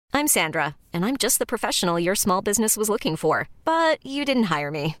I'm Sandra, and I'm just the professional your small business was looking for. But you didn't hire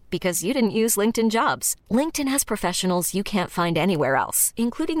me because you didn't use LinkedIn Jobs. LinkedIn has professionals you can't find anywhere else,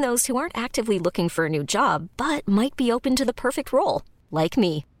 including those who aren't actively looking for a new job, but might be open to the perfect role, like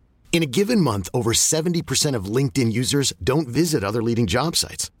me. In a given month, over 70% of LinkedIn users don't visit other leading job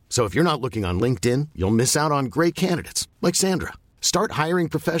sites. So if you're not looking on LinkedIn, you'll miss out on great candidates like Sandra. Start hiring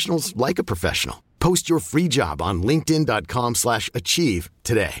professionals like a professional. Post your free job on linkedin.com/achieve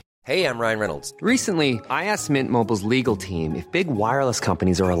today. Hey, I'm Ryan Reynolds. Recently, I asked Mint Mobile's legal team if big wireless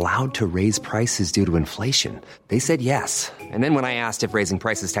companies are allowed to raise prices due to inflation. They said yes. And then when I asked if raising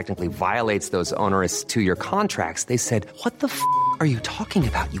prices technically violates those onerous two-year contracts, they said, "What the f*** are you talking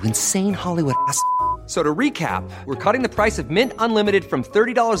about, you insane Hollywood ass?" So to recap, we're cutting the price of Mint Unlimited from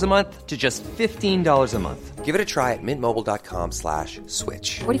 $30 a month to just $15 a month. Give it a try at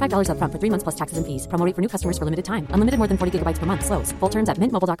mintmobile.com/switch. $45 up front for 3 months plus taxes and fees. Promo rate for new customers for limited time. Unlimited more than 40 gigabytes per month. Slows full terms at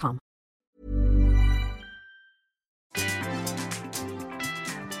mintmobile.com.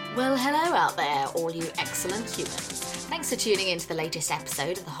 Well, hello out there, all you excellent humans. Thanks for tuning in to the latest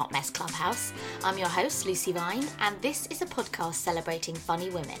episode of the Hot Mess Clubhouse. I'm your host, Lucy Vine, and this is a podcast celebrating funny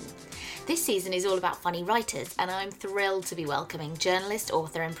women. This season is all about funny writers, and I'm thrilled to be welcoming journalist,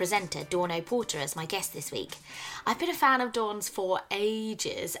 author and presenter Dawn O'Porter as my guest this week. I've been a fan of Dawn's for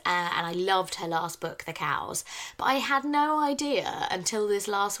ages, and I loved her last book, The Cows, but I had no idea until this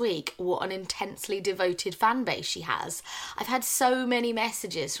last week what an intensely devoted fan base she has. I've had so many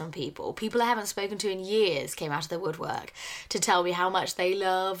messages from people I haven't spoken to in years came out of the woodwork to tell me how much they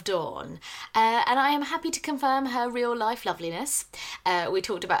love Dawn, and I am happy to confirm her real life loveliness. We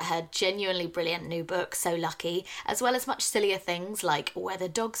talked about her genuinely brilliant new book, So Lucky, as well as much sillier things like whether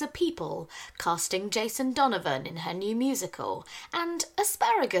dogs are people, casting Jason Donovan in her new musical, and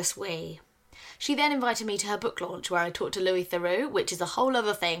asparagus wee. She then invited me to her book launch where I talked to Louis Theroux, which is a whole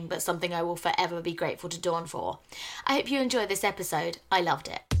other thing, but something I will forever be grateful to Dawn for. I hope you enjoyed this episode. I loved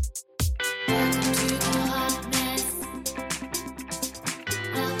it.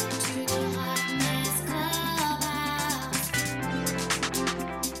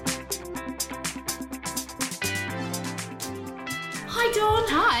 Hi Dawn.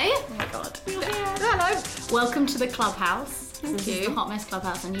 Hi. Oh my god. You're here. Hello. Welcome to the clubhouse. This is the Hot Mess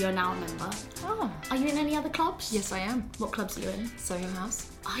Clubhouse, and you are now a member. Oh. Are you in any other clubs? Yes, I am. What clubs are you in? Soho House.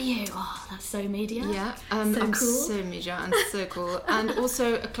 Are you? Oh, that's so media. Yeah. So I'm cool. so media and so cool. And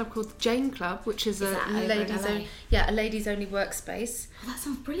also a club called Jane Club, which is a ladies' only workspace. Oh, that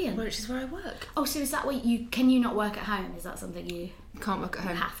sounds brilliant. Which is where I work. Oh, so is that where can you not work at home? Is that something you can't work at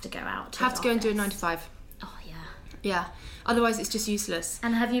home? You have to go out. Have to go and do a 9 to 5. Oh yeah. Yeah. Otherwise, it's just useless.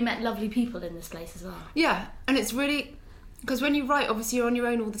 And have you met lovely people in this place as well? Yeah, and it's really. Because when you write, obviously you're on your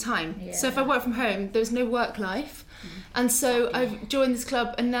own all the time. Yeah. So if I work from home, there's no work life. And so I've joined this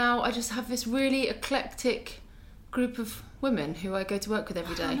club, and now I just have this really eclectic group of women who I go to work with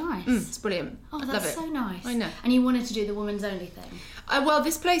every day. Oh, nice. It's brilliant. Oh, I that's love it. so nice. I know. And you wanted to do the women's only thing? Well,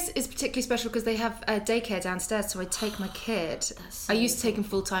 this place is particularly special because they have a daycare downstairs, so I take my kid. So I used to take him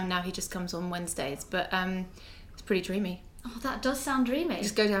full time, now he just comes on Wednesdays, but it's pretty dreamy. Oh, that does sound dreamy.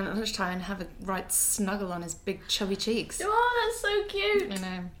 Just go down at lunchtime and have a right snuggle on his big chubby cheeks. Oh, that's so cute. I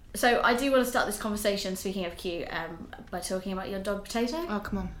know. So I do want to start this conversation, speaking of cute, by talking about your dog Potato. Oh,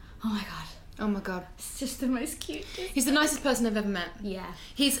 come on. Oh my god. Oh my god. It's just the most cute. He's the nicest person I've ever met. Yeah.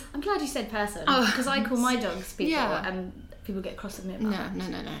 I'm glad you said person, Oh, because I call my dogs people, yeah. and people get cross with me about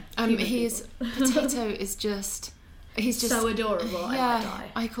No. Potato is just... He's just so adorable. Yeah,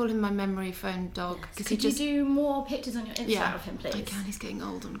 I call him my memory foam dog. Yes. Could you do more pictures on your Instagram of him, please? I can. He's getting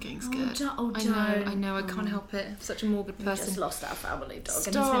old. I'm getting scared. I know. I can't help it. I'm such a morbid person. We just lost our family dog.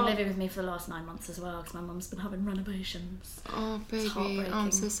 Stop. And he's been living with me for the last 9 months as well, because my mum's been having renovations. Oh, baby. It's heartbreaking. Oh,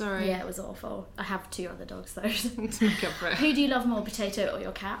 I'm so sorry. Yeah, it was awful. I have 2 other dogs, though. To make up for it. Who do you love more, Potato or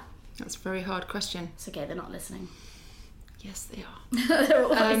your cat? That's a very hard question. It's okay, they're not listening. Yes, they are. They're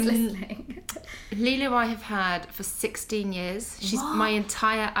always listening. Lulu I have had for 16 years. She's my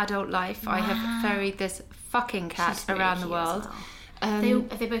entire adult life. Wow. I have ferried this fucking cat around the world. Well.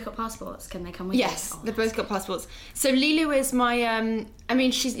 Have they both got passports? Can they come with you? Yes, they've both got passports. So Lulu is my,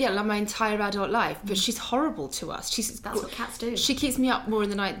 she's, like my entire adult life, but she's horrible to us. That's what cats do. She keeps me up more in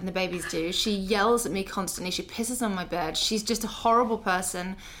the night than the babies do. She yells at me constantly. She pisses on my bed. She's just a horrible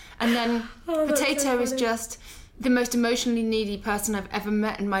person. And then Potato is just the most emotionally needy person I've ever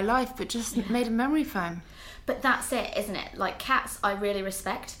met in my life, but just made of memory foam. But that's it, isn't it? Like, cats I really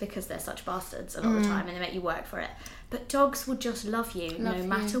respect because they're such bastards a lot of the time and they make you work for it. But dogs would just love you no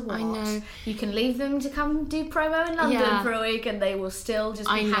matter what. I know. You can leave them to come do promo in London for a week and they will still just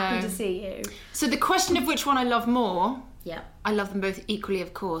be happy to see you. So the question of which one I love more Yeah. I love them both equally,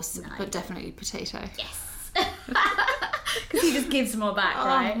 of course, but definitely Potato. Yes. Because he just gives more back,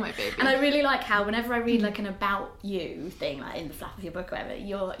 right? Oh, my baby. And I really like how whenever I read like an about you thing, like in the flap of your book or whatever,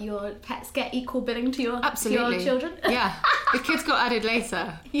 your pets get equal billing to your children. Yeah. The kids got added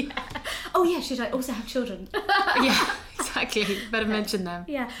later. Yeah. Oh yeah, should I also have children? Yeah, exactly. Better mention them.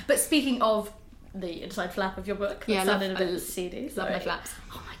 Yeah. But speaking of the inside flap of your book, that sounded a bit seedy. Love my flaps.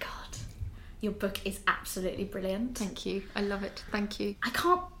 Oh my god. Your book is absolutely brilliant. Thank you. I love it. Thank you. I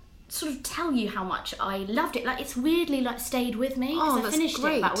can't sort of tell you how much I loved it. Like, it's weirdly like stayed with me, because I finished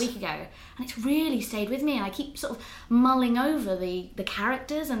it about a week ago, and it's really stayed with me, and I keep sort of mulling over the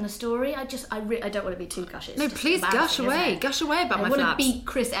characters and the story. I don't want to be too gushy. No, please gush away about my flaps. I want to beat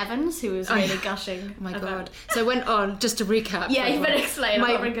Chris Evans, who was really gushing. Oh my god. So I went on, just to recap. Yeah, you better explain. I'm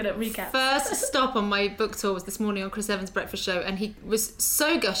not very good at recaps. First stop on my book tour was this morning on Chris Evans' breakfast show, and he was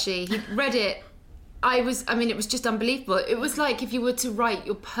so gushy. He read it. It was just unbelievable. It was like if you were to write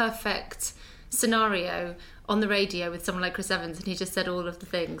your perfect scenario on the radio with someone like Chris Evans, and he just said all of the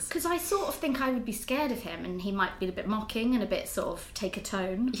things. Because I sort of think I would be scared of him, and he might be a bit mocking and a bit sort of take a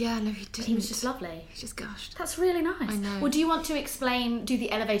tone. Yeah, no, he didn't. But he was just lovely. He just gushed. That's really nice. I know. Well, do you want to do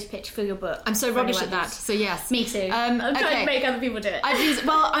the elevator pitch for your book? I'm so rubbish at that, so yes. Me too. I'm trying to make other people do it.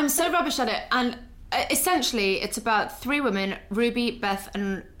 I'm so rubbish at it, and essentially it's about three women, Ruby, Beth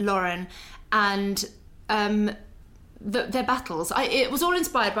and Lauren, and their battles. It was all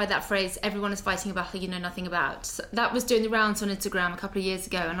inspired by that phrase, everyone is fighting a battle you know nothing about. So that was doing the rounds on Instagram a couple of years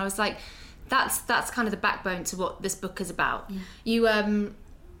ago, and I was like, that's kind of the backbone to what this book is about. Yeah.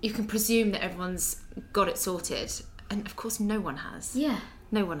 You can presume that everyone's got it sorted, and of course no one has. Yeah.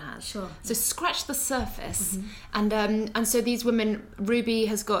 No one has. Sure. So scratch the surface. Mm-hmm. And so these women, Ruby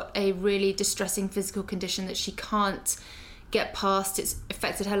has got a really distressing physical condition that she can't get past. It's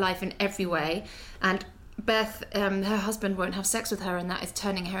affected her life in every way, and Beth, her husband won't have sex with her, and that is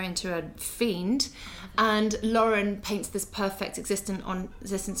turning her into a fiend. And Lauren paints this perfect existence on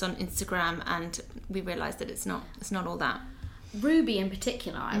Instagram, and we realise that it's not all that. Ruby in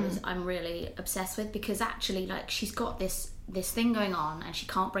particular, I'm really obsessed with, because actually, like, she's got this thing going on, and she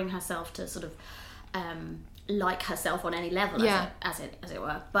can't bring herself to sort of like herself on any level, as it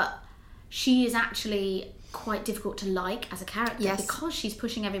were. But she is actually quite difficult to like as a character, because she's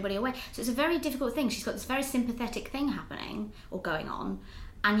pushing everybody away. So it's a very difficult thing. She's got this very sympathetic thing happening or going on,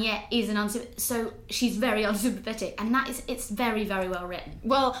 and yet so she's very unsympathetic, and it's very, very well written.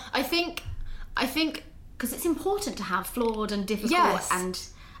 Well, I think because it's important to have flawed and difficult and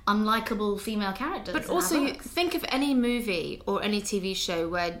unlikable female characters. But also, you think of any movie or any TV show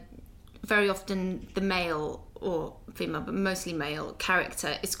where very often the male or female, but mostly male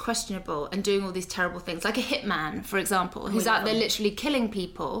character is questionable and doing all these terrible things, like a hitman, for example, who's out there literally killing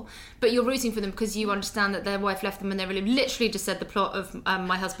people, but you're rooting for them because you understand that their wife left them when they literally just said the plot of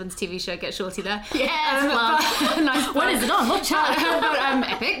My Husband's TV show, Get Shorty there. Yes, nice. When is it on? Watch out.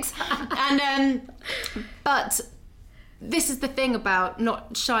 Epics. And but this is the thing about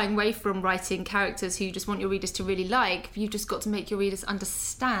not shying away from writing characters who you just want your readers to really like. You've just got to make your readers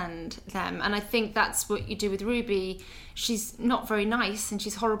understand them. And I think that's what you do with Ruby. She's not very nice and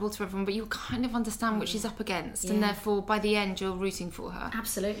she's horrible to everyone, but you kind of understand what she's up against. Yeah. And therefore, by the end, you're rooting for her.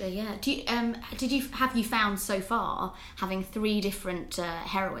 Absolutely, yeah. Have you found so far having 3 different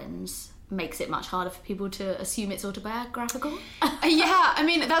heroines makes it much harder for people to assume it's autobiographical? Yeah, I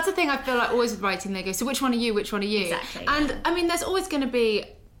mean, that's the thing I feel like always with writing. They go, so which one are you, which one are you? Exactly. And I mean, there's always going to be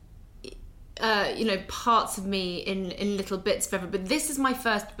parts of me in little bits of every, but this is my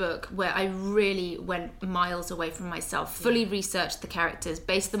first book where I really went miles away from myself, fully researched the characters,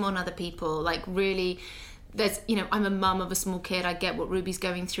 based them on other people, like really. There's, I'm a mum of a small kid. I get what Ruby's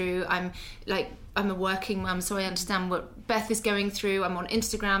going through. I'm a working mum, so I understand what Beth is going through. I'm on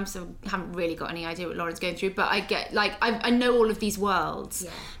Instagram, so I haven't really got any idea what Lauren's going through. But I get, I know all of these worlds.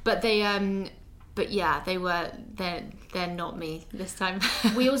 Yeah. But they're not me this time.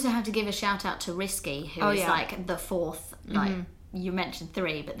 We also have to give a shout out to Risky, who is like the 4th, like. Mm-hmm. You mentioned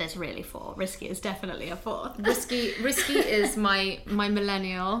 3, but there's really 4. Risky is definitely a 4th. Risky is my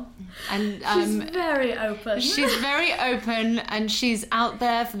millennial, and she's very open. She's very open, and she's out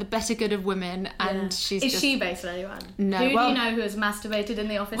there for the better good of women. And is she based on anyone? No. Who do you know who has masturbated in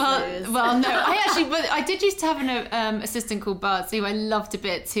the office? Well, no. I did used to have an assistant called Buzz, who I loved to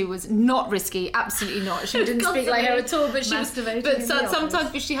bits, who was not Risky, absolutely not. She didn't speak like her at all, but she masturbated. But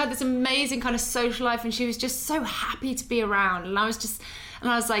sometimes she had this amazing kind of social life, and she was just so happy to be around. And I was just, And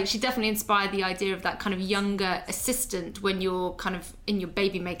I was like, she definitely inspired the idea of that kind of younger assistant when you're kind of in your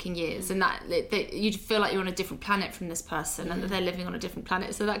baby making years, and that you feel like you're on a different planet from this person and that they're living on a different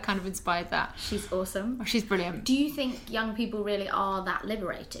planet. So that kind of inspired that. She's awesome. Oh, she's brilliant. Do you think young people really are that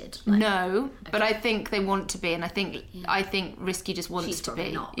liberated? No, but I think they want to be, and I think Risky just wants She's to probably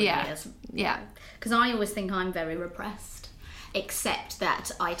be. not. Really, Yeah. Because I always think I'm very repressed, except that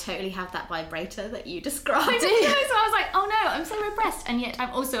I totally have that vibrator that you described. So I was like, oh no, I'm so repressed, and yet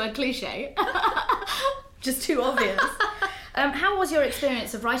I'm also a cliche. Just too obvious. How was your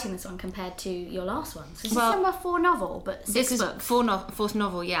experience of writing this one compared to your last one? So this is number 4 novel, but 6 this is books. fourth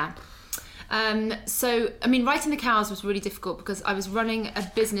novel, yeah. So, I mean, Writing the Cows was really difficult because I was running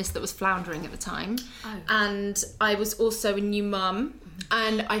a business that was floundering at the time. And I was also a new mum.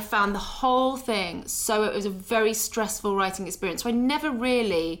 And I found the whole thing, so it was a very stressful writing experience. So I never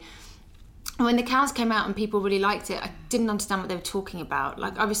really, when The Cows came out and people really liked it, I didn't understand what they were talking about.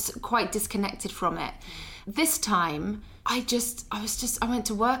 Like, I was quite disconnected from it. This time, I went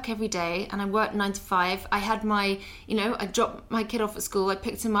to work every day and I worked 9 to 5. I had my, I dropped my kid off at school. I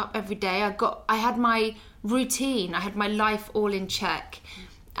picked him up every day. I had my routine. I had my life all in check.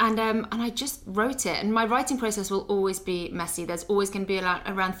 And I just wrote it. And my writing process will always be messy. There's always going to be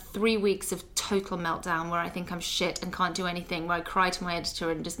around 3 weeks of total meltdown where I think I'm shit and can't do anything, where I cry to my editor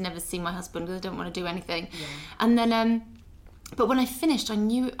and just never see my husband because I don't want to do anything. Yeah. And then... But when I finished, I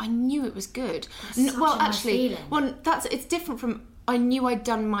knew it was good. It's different from I knew I'd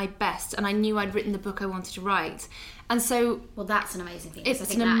done my best and I knew I'd written the book I wanted to write. And so... Well, that's an amazing thing.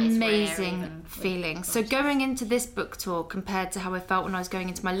 It's an amazing feeling. So going into this book tour compared to how I felt when I was going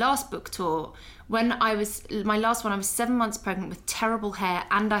into my last book tour, my last one, I was 7 months pregnant with terrible hair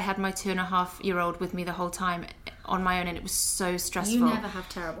and I had my 2.5-year-old with me the whole time on my own, and it was so stressful. You never have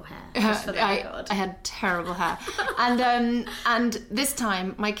terrible hair, just for the record. I had terrible hair. And this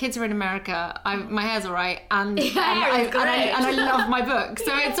time, my kids are in America, my hair's all right, and I love my book.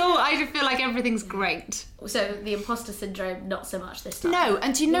 So it's all, I feel like everything's great. So the imposter syndrome, not so much this time. No,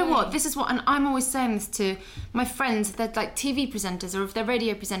 and do you know what? This is what, and I'm always saying this to my friends, they're like TV presenters or if they're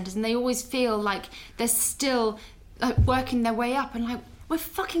radio presenters, and they always feel like they're still like working their way up, and like, we're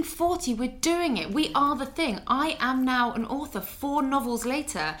fucking 40, we're doing it. We are the thing. I am now an author 4 novels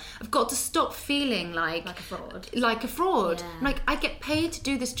later. I've got to stop feeling like a fraud. Yeah. Like, I get paid to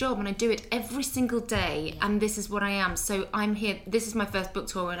do this job and I do it every single day, and this is what I am. So I'm here. This is my first book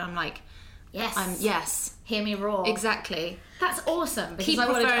tour and I'm like, yes. Hear me roar. Exactly. That's awesome, because I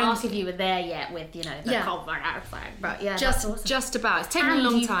wanted to ask if you were there yet with, the Colbert thing. But yeah, that's awesome. Just about. It's taken a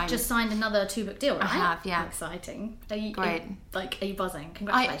long time. You've just signed another 2-book deal, right? I have, yeah. Exciting. Great. Are you buzzing?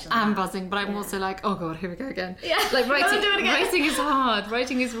 Congratulations. I am buzzing, but I'm also like, oh God, here we go again. Yeah. Like writing is hard.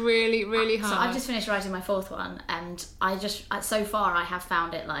 Writing is really, really hard. So I've just finished writing my 4th one, and so far I have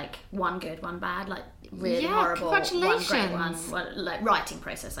found it like 1 good, 1 bad, like really horrible, 1 great one. Well, like writing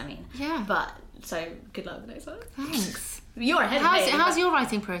process, I mean. Yeah. But so good luck with the next one. Thanks. You're ahead of me. How's your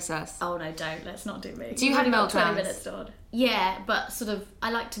writing process? Oh no, don't. Let's not do me. Do you have meltdowns? 20 minutes stored. Yeah, but sort of,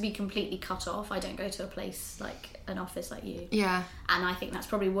 I like to be completely cut off. I don't go to a place like an office like you. Yeah. And I think that's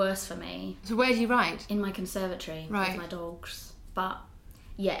probably worse for me. So where do you write? In my conservatory with my dogs. But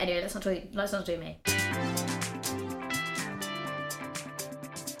yeah, anyway, let's not do me.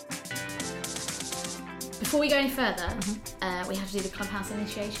 Before we go any further, we have to do the Clubhouse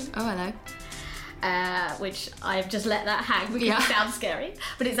initiation. Oh, hello. Which I've just let that hang because it sounds scary,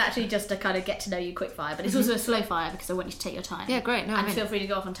 but it's actually just a kind of get to know you quick fire, but it's also a slow fire because I want you to take your time. Yeah, great. No, and feel free to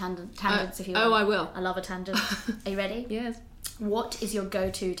go off on tangents if you want. Oh, I will. I love a tangent. Are you ready? Yes. What is your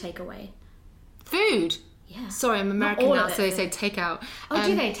go-to takeaway? Food. Yeah. Sorry, I'm American now, so they say takeout. Oh,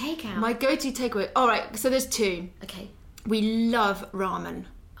 do they? Takeout? My go-to takeaway. All right, so there's 2. Okay. We love ramen.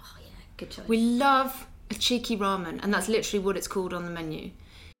 Oh yeah, good choice. We love a cheeky ramen, and that's literally what it's called on the menu.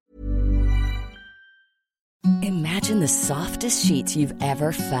 Imagine the softest sheets you've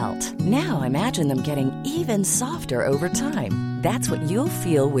ever felt. Now imagine them getting even softer over time. That's what you'll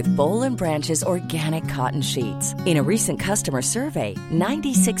feel with Boll & Branch's organic cotton sheets. In a recent customer survey,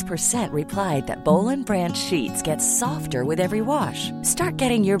 96% replied that Boll & Branch sheets get softer with every wash. Start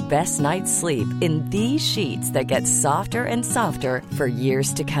getting your best night's sleep in these sheets that get softer and softer for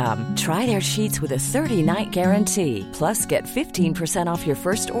years to come. Try their sheets with a 30-night guarantee. Plus, get 15% off your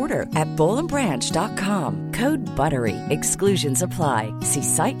first order at bollandbranch.com. Code BUTTERY. Exclusions apply. See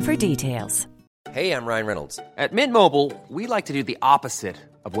site for details. Hey, I'm Ryan Reynolds. At Mint Mobile, we like to do the opposite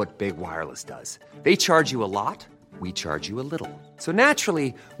of what Big Wireless does. They charge you a lot, we charge you a little. So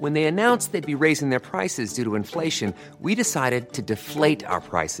naturally, when they announced they'd be raising their prices due to inflation, we decided to deflate our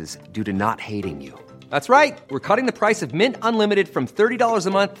prices due to not hating you. That's right. We're cutting the price of Mint Unlimited from $30 a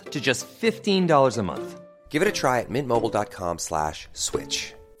month to just $15 a month. Give it a try at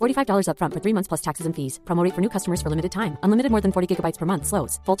mintmobile.com/switch. $45 up front for 3 months plus taxes and fees. Promo rate for new customers for limited time. Unlimited more than 40 gigabytes per month.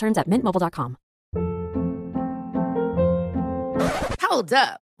 Slows full terms at mintmobile.com. Hold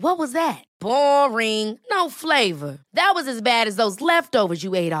up. What was that? Boring. No flavor. That was as bad as those leftovers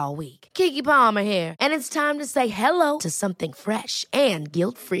you ate all week. Keke Palmer here, and it's time to say hello to something fresh and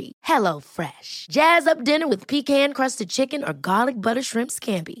guilt-free. Hello Fresh. Jazz up dinner with pecan-crusted chicken or garlic butter shrimp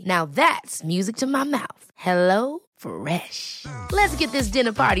scampi. Now that's music to my mouth. Hello Fresh. Let's get this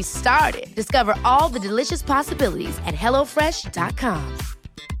dinner party started. Discover all the delicious possibilities at hellofresh.com.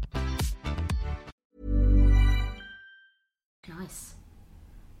 Nice.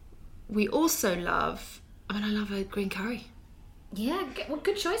 We also love, I love a green curry. Yeah, well,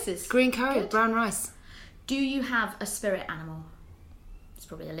 good choices. Green curry, Good. brown rice. Do you have a spirit animal? It's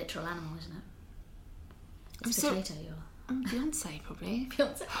probably a literal animal, isn't it? It's potato, Beyonce, probably.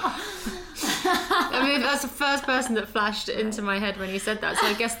 Beyonce. I mean, that's the first person that flashed into my head when you said that, so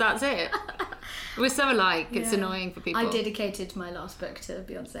I guess that's it. We're so alike, it's annoying for people. I dedicated my last book to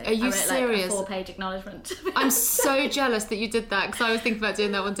Beyonce. Are you I wrote, serious? Like, a 4-page acknowledgement. I'm so jealous that you did that, because I was thinking about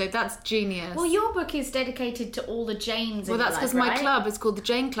doing that one day. That's genius. Well, your book is dedicated to all the Janes. Well, that's because my club is called the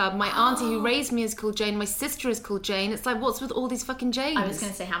Jane Club. My auntie who raised me is called Jane. My sister is called Jane. It's like, what's with all these fucking Janes? I was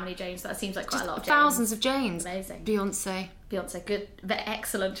going to say how many Janes. That seems like quite a lot of Janes. Thousands of Janes. Amazing. Beyonce, good,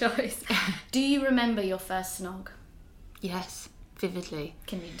 excellent choice. Do you remember your first snog? Yes, vividly.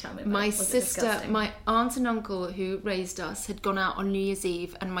 Can you tell me about my it? Was it sister, disgusting? my aunt and uncle who raised us had gone out on New Year's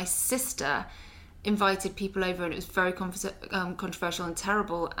Eve, and my sister invited people over, and it was very controversial and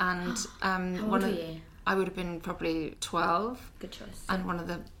terrible. And How old were you? I would have been probably 12. Good choice. And one of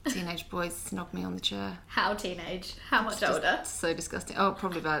the teenage boys knocked me on the chair. How teenage? How much older? So disgusting. Oh,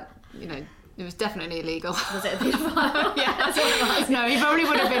 probably about, it was definitely illegal. Was it a paedophile? Yeah, that's what it was. No, he probably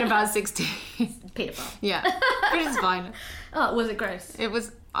would have been about 16. Paedophile. Yeah, but it's fine. Oh, was it gross? It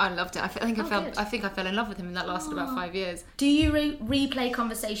was. I loved it. I think I good. fell in love with him, and that lasted about 5 years. Do you replay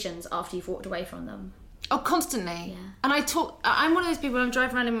conversations after you've walked away from them? Oh, constantly. Yeah. And I'm one of those people, when I'm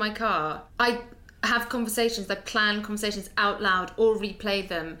driving around in my car, I have conversations, I plan conversations out loud or replay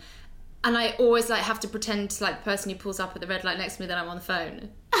them. And I always have to pretend to the person who pulls up at the red light next to me that I'm on the phone.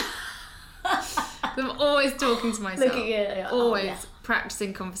 I'm always talking to myself. Looking at it. Always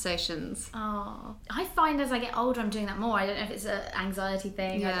practicing conversations. Oh, I find as I get older I'm doing that more. I don't know if it's an anxiety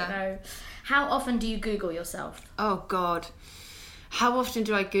thing. Yeah. I don't know. How often do you Google yourself? Oh God. How often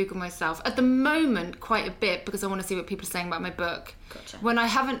do I Google myself? At the moment, quite a bit, because I want to see what people are saying about my book. Gotcha. When I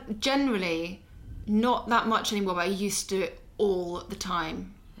haven't, generally, not that much anymore, but I used to do it all the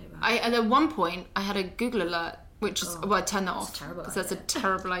time. Oh, right. And at one point, I had a Google alert, which is, I turned that off. terrible because that's a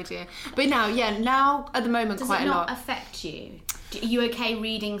terrible idea. But now at the moment, Does quite it a not lot. affect you? Are you okay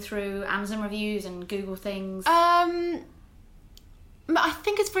reading through Amazon reviews and Google things? I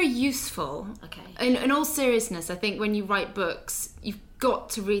think it's very useful. Okay. In all seriousness, I think when you write books, you've got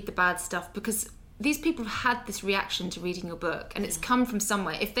to read the bad stuff, because these people have had this reaction to reading your book, and it's come from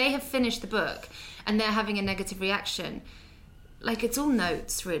somewhere. If they have finished the book and they're having a negative reaction, it's all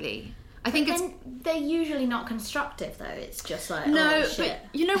notes, really. I think they're usually not constructive, though. It's just like, no, oh, shit. but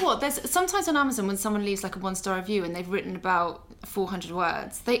you know what? There's sometimes on Amazon when someone leaves a 1-star review and they've written about 400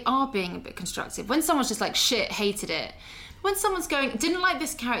 words, they are being a bit constructive. When someone's just shit, hated it. When someone's going, didn't like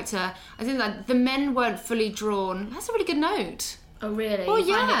this character, I think the men weren't fully drawn, that's a really good note. Oh, really? Well,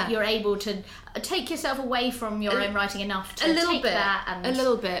 You find yeah. that you're able to take yourself away from your own writing enough to A little take bit. that and... A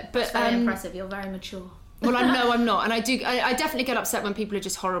little bit. But It's very impressive. You're very mature. Well, I'm not. And I definitely get upset when people are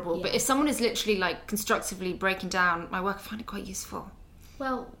just horrible. Yeah. But if someone is literally constructively breaking down my work, I find it quite useful.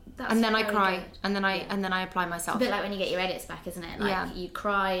 Well, that's and then I very cry, good. and then I apply myself. It's a bit like when you get your edits back, isn't it? Yeah. You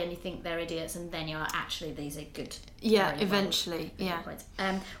cry and you think they're idiots, and then you're like, actually, these are good. Yeah, eventually. Yeah.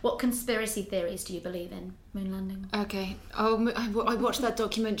 What conspiracy theories do you believe in? Moon landing. Okay. Oh, I watched that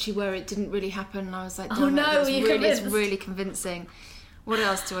documentary where it didn't really happen, and I was like, oh no, it's really convincing. What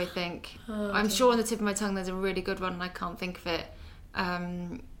else do I think? I'm sure on the tip of my tongue there's a really good one, and I can't think of it.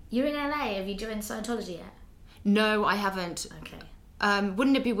 You're in LA. Have you joined Scientology yet? No, I haven't. Okay.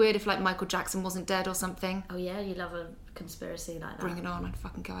 Wouldn't it be weird if Michael Jackson wasn't dead or something? Oh yeah, you love a conspiracy like that. Bring it on, I'd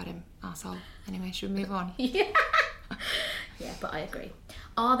fucking go at him, arsehole. Anyway, should we move on? Yeah. Yeah, but I agree.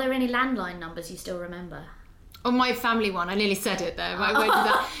 Are there any landline numbers you still remember? Oh, my family one. I nearly said it there. I won't do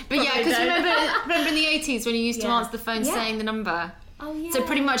that. But yeah, because remember in the 80s when you used to answer the phone saying the number? Oh yeah. So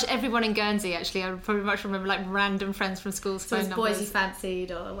pretty much everyone in Guernsey, actually, I pretty much remember random friends from school's phone numbers. Boys you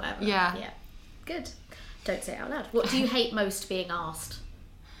fancied or whatever. Yeah. Yeah. Good. Don't say it out loud. What do you hate most being asked?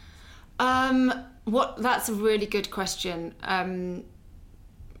 That's a really good question.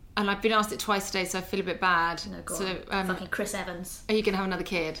 And I've been asked it twice today, so I feel a bit bad. No, go so, on. Fucking Chris Evans. Are you going to have another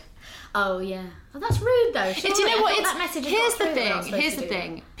kid? Oh, yeah. Oh, that's rude, though. Do you know what? That message here's the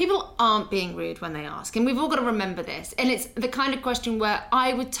thing. People aren't being rude when they ask, and we've all got to remember this. And it's the kind of question where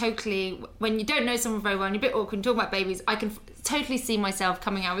I would totally, when you don't know someone very well and you're a bit awkward and talk about babies, I can totally see myself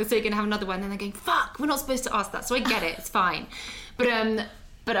coming out with, so you're going to have another one, and they're going, fuck, we're not supposed to ask that. So I get it, it's fine.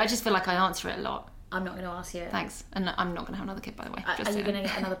 But I just feel like I answer it a lot. I'm not going to ask you. Thanks. And I'm not going to have another kid, by the way. Are you going to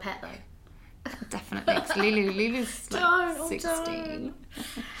get another pet, though? Definitely. Because Lulu's like 16.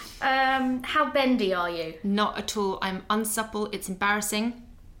 How bendy are you? Not at all. I'm unsupple. It's embarrassing.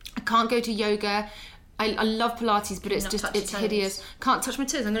 I can't go to yoga. I love Pilates, but it's hideous. Can't touch my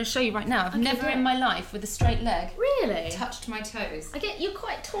toes. I'm going to show you right now. I've never in my life with a straight leg really touched my toes. You're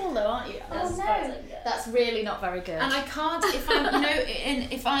quite tall though, aren't you? No, that's really not very good. And I can't if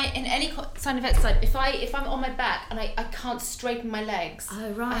I'm in any kind of exercise. If I'm on my back and I can't straighten my legs.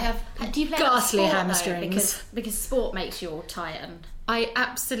 Oh right. I have do you play ghastly sport, hamstrings though, because sport makes you all tightened. I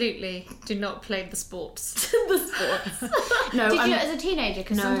absolutely do not play the sports. The sports. No. Did you as a teenager?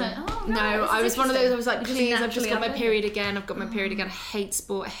 No. I was one of those. I was like, please, I've just got my period again. I've got my period again. I hate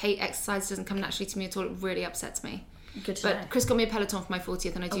sport. I hate exercise. It doesn't come naturally to me at all. It really upsets me. Good to but know. Chris got me a Peloton for my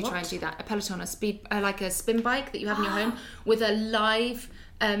 40th, and I do try and do that. A Peloton, like a spin bike that you have in your home with a live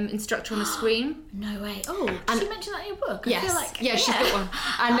instructor on a screen. No way. Oh, did you mention that in your book? Yes. I feel like, yeah, she's got one.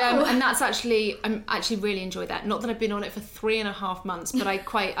 And and that's actually, I actually really enjoy that. Not that I've been on it for 3.5 months, but I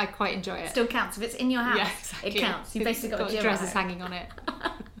quite enjoy it. Still counts. If it's in your house, yeah, exactly. It counts. You've basically got a gym dresses hanging on it.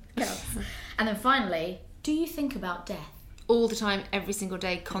 Counts. And then finally, do you think about death? All the time, every single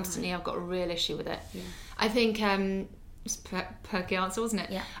day, constantly. I've got a real issue with it. Yeah. I think... it's a perky answer, wasn't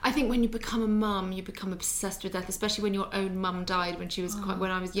it? Yeah. I think when you become a mum, you become obsessed with death, especially when your own mum died when she was when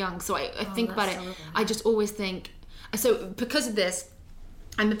I was young. So I think about it. Horrible. I just always think. So because of this,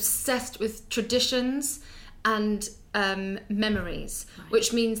 I'm obsessed with traditions and memories,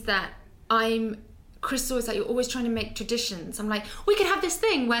 which means that Chris is always like, you're always trying to make traditions. I'm like, we could have this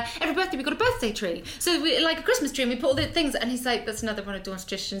thing where every birthday we got a birthday tree. So we like a Christmas tree and we put all the things. And he's like, that's another one of Dawn's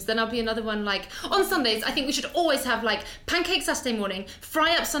traditions. Then I'll be another one like, on Sundays, I think we should always have like pancakes Saturday morning,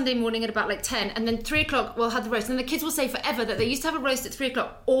 fry up Sunday morning at about like 10. And then 3 o'clock we'll have the roast. And the kids will say forever that they used to have a roast at 3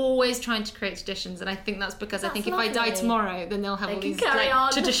 o'clock, always trying to create traditions. And I think that's because I think lovely. If I die tomorrow, then they'll have all these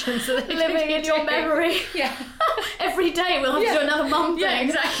like, traditions. So living in your memory. Yeah. Every day we'll have to do another mum thing. Yeah,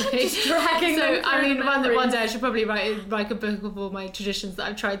 exactly. Just dragging them through one day I should probably write a book of all my traditions that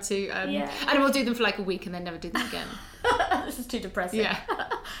I've tried to, and we'll do them for like a week and then never do them again. This is too depressing. Yeah.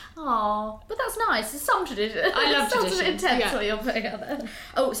 Oh, but that's nice. It's some tradition. I love traditions. It's intense what you're putting out there.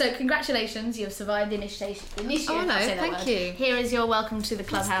 Oh, so congratulations, you've survived the initiation. Oh no, thank you. Here is your welcome to the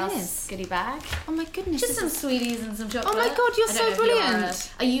clubhouse goodie bag. Oh my goodness. Just some sweeties and some chocolate. Oh my god, you're so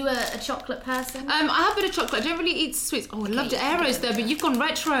brilliant. Are you a chocolate person? I have a bit of chocolate. I don't really eat sweets. Oh, I loved Aeros though, but you've gone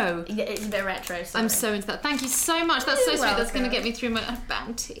retro. It's a bit retro. Sorry. I'm so into that. Thank you so much. That's so sweet. That's going to get me through my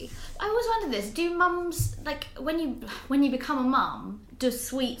bounty. I always wondered this. Do mums, like, when you become a mum, do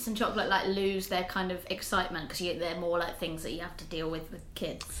sweets and chocolate like lose their kind of excitement because they're more like things that you have to deal with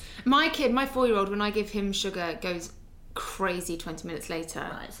kids? My 4-year-old, when I give him sugar, goes crazy 20 minutes later.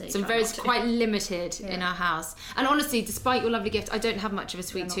 Right, so it's quite limited in our house. And honestly, despite your lovely gift, I don't have much of a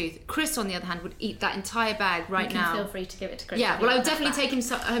sweet tooth. Chris, on the other hand, would eat that entire bag now. You can feel free to give it to Chris. Yeah, well, I would definitely take him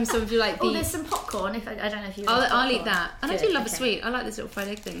home some of you like there's some popcorn. I don't know if you. I'll eat that. And good, I do love a sweet. I like those little fried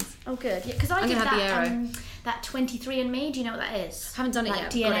egg things. Oh, good. Yeah, because I did that 23andMe. Do you know what that is? Haven't done it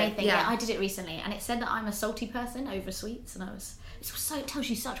yet. DNA thing. Yeah, I did it recently, and it said that I'm a salty person over sweets, and it tells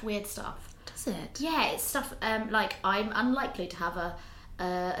you such weird stuff. Does it? Yeah, it's stuff like I'm unlikely to have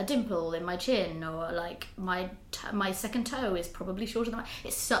a dimple in my chin, or like my second toe is probably shorter than my...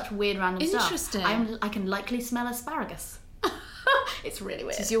 It's such weird random stuff. Interesting. I can likely smell asparagus. It's really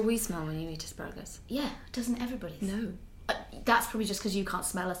weird. Does your wee smell when you eat asparagus? Yeah, doesn't everybody's? No. That's probably just because you can't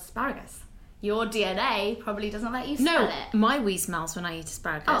smell asparagus. Your DNA probably doesn't let you smell it. No, my wee smells when I eat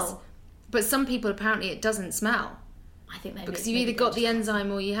asparagus. Oh. But some people, apparently, it doesn't smell. I think maybe because you've either got the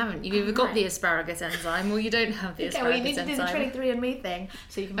enzyme or you haven't. You've either got the asparagus enzyme or you don't have the asparagus enzyme. Okay, well, you need to do the 23andMe thing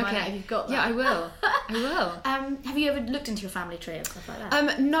so you can find out if you've got that. Yeah, I will. Have you ever looked into your family tree and stuff like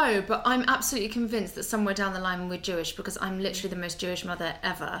that? No, but I'm absolutely convinced that somewhere down the line we're Jewish, because I'm literally the most Jewish mother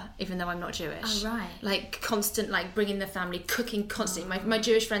ever, even though I'm not Jewish. Oh, right. Like, constant, like, bringing the family, cooking constantly. My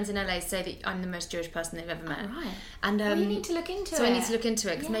Jewish friends in LA say that I'm the most Jewish person they've ever met. Oh, right. And you need to look into it. So I need to look into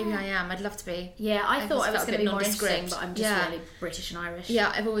it, because maybe I am. I'd love to be. Yeah, I thought I was going to be more interesting, but I'm just really British and Irish.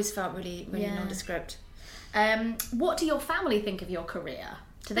 Yeah, I've always felt really nondescript. What do your family think of your career?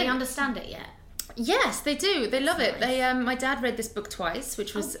 Do they understand it yet? Yes, they do. They love it. They my dad read this book twice,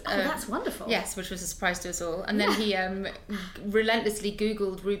 which was that's wonderful. Yes, which was a surprise to us all. And then he relentlessly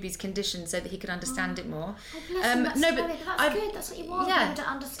Googled Ruby's condition so that he could understand it more. Oh, bless him, that's good. That's what you want them to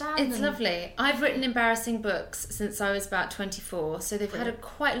understand. It's lovely. I've written embarrassing books since I was about 24, so they've had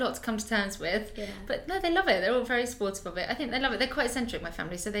quite a lot to come to terms with. Yeah. But no, they love it. They're all very supportive of it. I think they love it. They're quite eccentric, my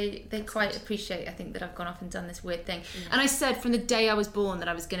family, so they quite appreciate, I think, that I've gone off and done this weird thing. Yeah. And I said from the day I was born that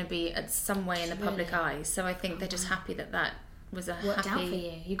I was going to be at some way in the public eye, so I think they're just happy that was a worked out for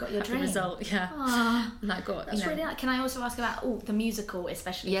you. You got your dream result. Yeah. And I got. That's really nice. Can I also ask about the musical,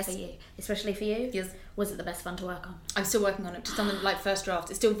 especially for you? Especially for you. Yes. Was it the best fun to work on? I'm still working on it. Just on the first draft.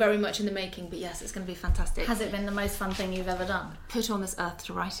 It's still very much in the making, but yes, it's going to be fantastic. Has it been the most fun thing you've ever done? Put on this earth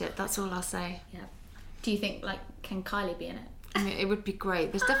to write it. That's all I'll say. Yeah. Do you think can Kylie be in it? I mean, it would be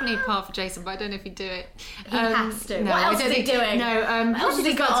great. There's definitely a part for Jason, but I don't know if he'd do it. He has to. No, what else is he doing? No, what else has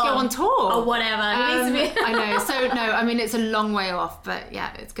he got to go on tour? Or whatever. He needs to be. I know. So, no, I mean, it's a long way off, but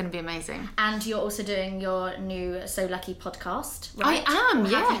yeah, it's going to be amazing. And you're also doing your new So Lucky podcast, right? I am,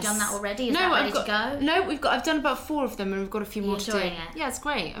 yes. Have you done that already? Is that ready to go? No, I've done about 4 of them, and we've got a few more to do. It? Yeah, it's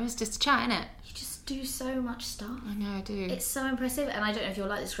great. It was just a chat, innit? Do so much stuff. I know, I do. It's so impressive, and I don't know if you'll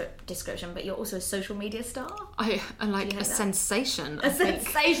like the description, but you're also a social media star. I like a sensation.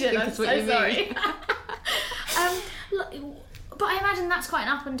 Sensation. I'm so sorry. But I imagine that's quite an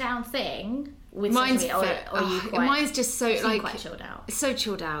up and down thing. With mine's mine's just so quite chilled out. It's so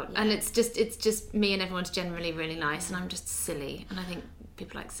chilled out, and it's just me, and everyone's generally really nice, and I'm just silly, and I think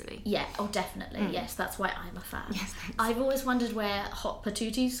people like silly. Yeah, definitely. Yes, that's why I'm a fan. Yes, thanks. I've always wondered where hot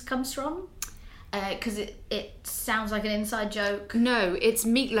patooties comes from. Because it sounds like an inside joke. No, it's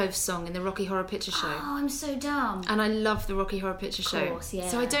Meatloaf's song in the Rocky Horror Picture Show. Oh, I'm so dumb. And I love the Rocky Horror Picture Show. Of course, yeah.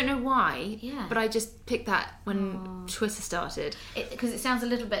 So I don't know why, but I just picked that when Twitter started. Because it sounds a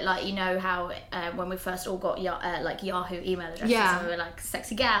little bit like, you know, how when we first all got Yahoo email addresses, and we were like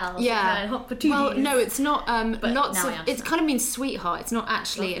sexy gals, and hot patooties. Well, no, it's not. It kind of means sweetheart. It's not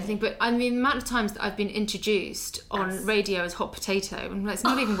actually anything. But I mean, the amount of times that I've been introduced on radio as hot potato, and it's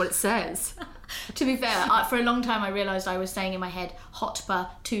not even what it says. To be fair, for a long time I realised I was saying in my head hot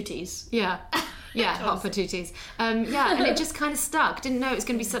patooties. Yeah, hot patooties. And it just kind of stuck. Didn't know it was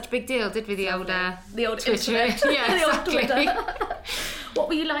going to be such a big deal, did we? The old Twitter. Yeah, exactly. What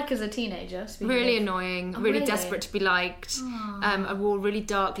were you like as a teenager? Really annoying, really desperate to be liked. I wore really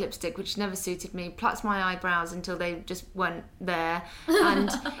dark lipstick, which never suited me. Plucked my eyebrows until they just weren't there. And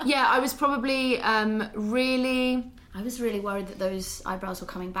I was probably really... I was really worried that those eyebrows were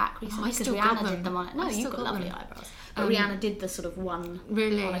coming back recently because Rihanna did them on it. No, you've got lovely eyebrows. But Rihanna did the sort of one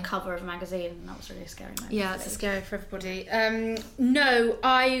on a cover of a magazine, and that was really a scary moment. Yeah, it's scary for everybody. I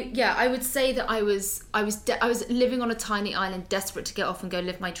would say that I was living on a tiny island, desperate to get off and go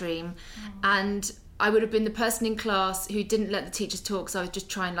live my dream, and I would have been the person in class who didn't let the teachers talk, so I would just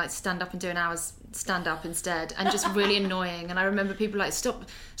try and stand up and do an hour's stand up instead, and just really annoying. And I remember people like, stop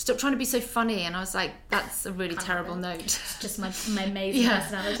trying to be so funny, and I was like, that's a really terrible note. It's just my amazing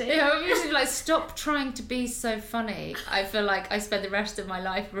personality. Yeah, I'm usually like, stop trying to be so funny. I feel like I spend the rest of my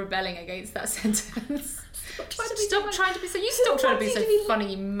life rebelling against that sentence. Stop trying to be so. You stop trying to be so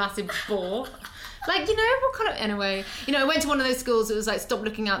funny, you massive bore. Like, you know, what kind of... Anyway, you know, I went to one of those schools that was like, stop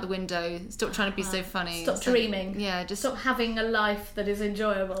looking out the window, stop trying to be so funny. Stop dreaming. Yeah, just... Stop having a life that is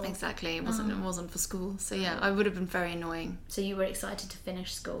enjoyable. Exactly. It wasn't for school. So yeah, I would have been very annoying. So you were excited to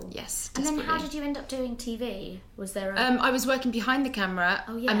finish school? Yes, desperately. And then how did you end up doing TV? Was there a... I was working behind the camera.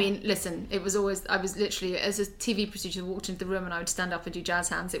 Oh, yeah. I mean, listen, it was always... I was literally, as a TV producer, walked into the room and I would stand up and do jazz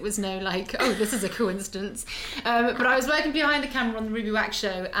hands. It was no like, oh, this is a coincidence. But I was working behind the camera on the Ruby Wax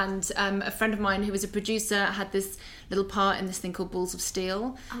show, and a friend of mine who was a producer had this little part in this thing called Balls of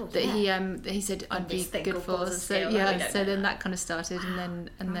Steel that he said I'd be good for. So then that kind of started,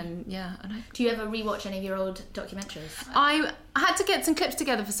 and then. Do you ever rewatch any of your old documentaries? I had to get some clips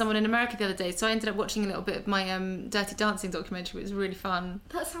together for someone in America the other day, so I ended up watching a little bit of my Dirty Dancing documentary. It was really fun.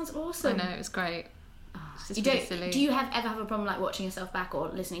 That sounds awesome. I know, it was great. Do you ever have a problem like watching yourself back or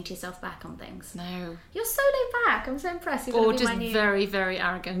listening to yourself back on things? No. You're so laid back. I'm so impressed. Or just very, very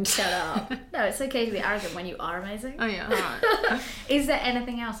arrogant. Shut up. No, it's okay to be arrogant when you are amazing. Oh yeah, alright. Is there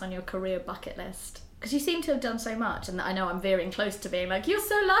anything else on your career bucket list? Because you seem to have done so much, and I know I'm veering close to being like, you're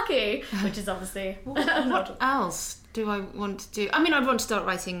so lucky, which is obviously... What else do I want to do? I mean, I'd want to start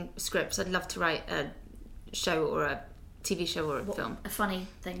writing scripts. I'd love to write a show or a TV show or a film. A funny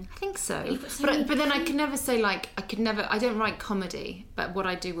thing. I think so. So but then I could never say, like, I don't write comedy, but what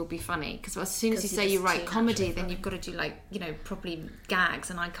I do will be funny. Because as soon as you say you write comedy, then you've got to do, like, you know, properly gags,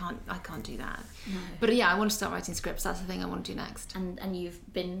 and I can't do that. No. But yeah, I want to start writing scripts. That's the thing I want to do next. And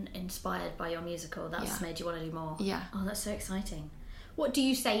you've been inspired by your musical. That's made you want to do more. Yeah. Oh, that's so exciting. What do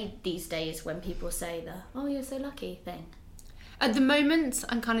you say these days when people say the, oh, you're so lucky thing? At the moment,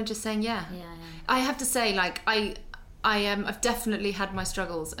 I'm kind of just saying, yeah. I have to say, like, I've definitely had my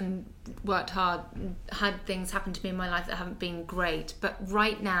struggles and worked hard, had things happen to me in my life that haven't been great. But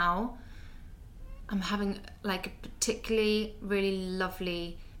right now, I'm having, like, a particularly really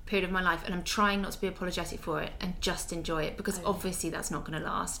lovely period of my life, and I'm trying not to be apologetic for it and just enjoy it, because obviously that's not going to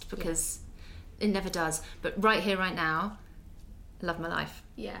last, because it never does. But right here, right now, I love my life.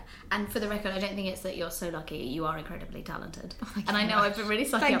 Yeah, and for the record, I don't think it's that you're so lucky. You are incredibly talented. Oh, and I know I've been really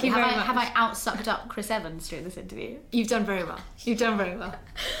sucking up. Have I out-sucked up Chris Evans during this interview? You've done very well. You've done very well.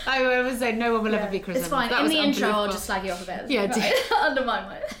 I would say no one will ever be Chris Evans. It's fine. That in was the intro, I'll just slag you off a bit. Yeah, right? Undermine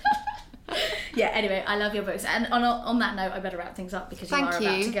mine. Yeah, anyway, I love your books. And on that note, I better wrap things up because you are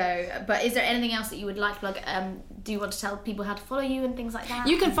about to go. But is there anything else that you would like to plug? Do you want to tell people how to follow you and things like that?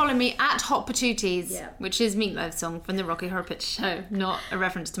 You can follow me at Hot Patooties, which is Meatloaf's song from the Rocky Horror Picture Show, not a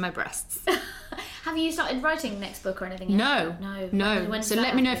reference to my breasts. Have you started writing next book or anything yet? No. When so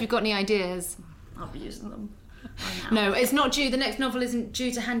let me know if you've got any ideas. I'll be using them. No, it's not due. The next novel isn't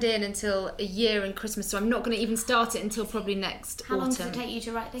due to hand in until a year and Christmas, so I'm not going to even start it until probably next autumn. How long does it take you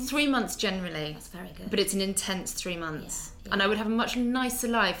to write things? 3 months generally. That's very good. But it's an intense 3 months. Yeah. And I would have a much nicer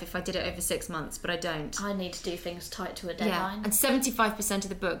life if I did it over 6 months, but I don't. I need to do things tight to a deadline. Yeah, and 75% of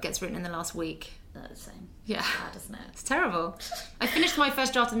the book gets written in the last week. That's the same. Yeah. It's bad, isn't it? It's terrible. I finished my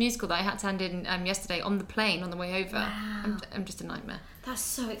first draft of the musical that I had to hand in yesterday on the plane on the way over. Wow. I'm just a nightmare. That's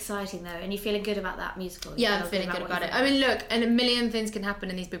so exciting though, and you're feeling good about that musical. Yeah, I'm feeling good about it. I mean, look, and a million things can happen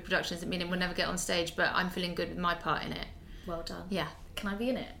in these big productions that mean it will never get on stage, but I'm feeling good with my part in it. Well done. Yeah. Can I be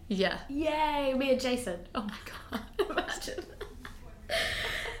in it? Yeah. Yay, me and Jason. Oh my God. Imagine.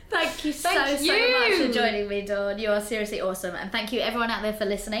 Thank you so much for joining me, Dawn. You are seriously awesome. And thank you everyone out there for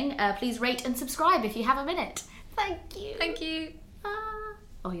listening. Please rate and subscribe if you have a minute. Thank you. Thank you.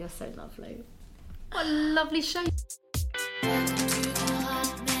 Oh, you're so lovely. What a lovely show.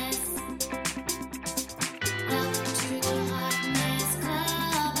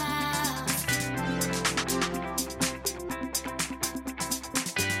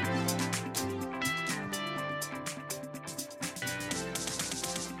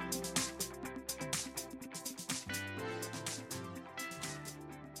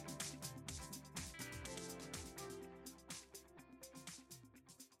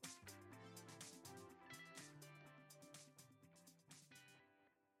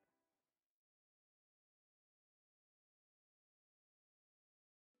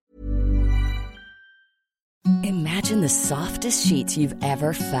 Imagine the softest sheets you've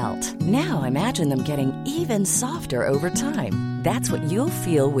ever felt. Now imagine them getting even softer over time. That's what you'll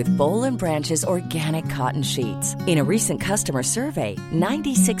feel with Boll & Branch's organic cotton sheets. In a recent customer survey,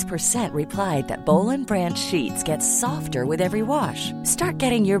 96% replied that Boll & Branch sheets get softer with every wash. Start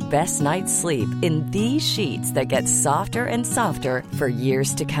getting your best night's sleep in these sheets that get softer and softer for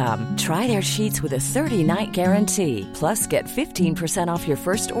years to come. Try their sheets with a 30-night guarantee. Plus, get 15% off your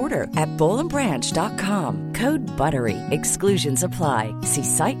first order at bollandbranch.com. Code BUTTERY. Exclusions apply. See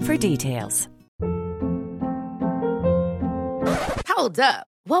site for details. Hold up.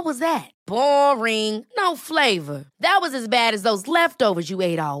 What was that? Boring. No flavor. That was as bad as those leftovers you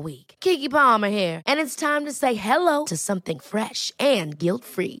ate all week. Keke Palmer here. And it's time to say hello to something fresh and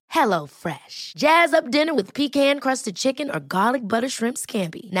guilt-free. Hello Fresh. Jazz up dinner with pecan-crusted chicken or garlic butter shrimp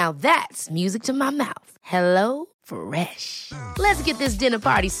scampi. Now that's music to my mouth. Hello Fresh. Let's get this dinner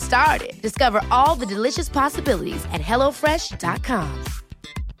party started. Discover all the delicious possibilities at HelloFresh.com.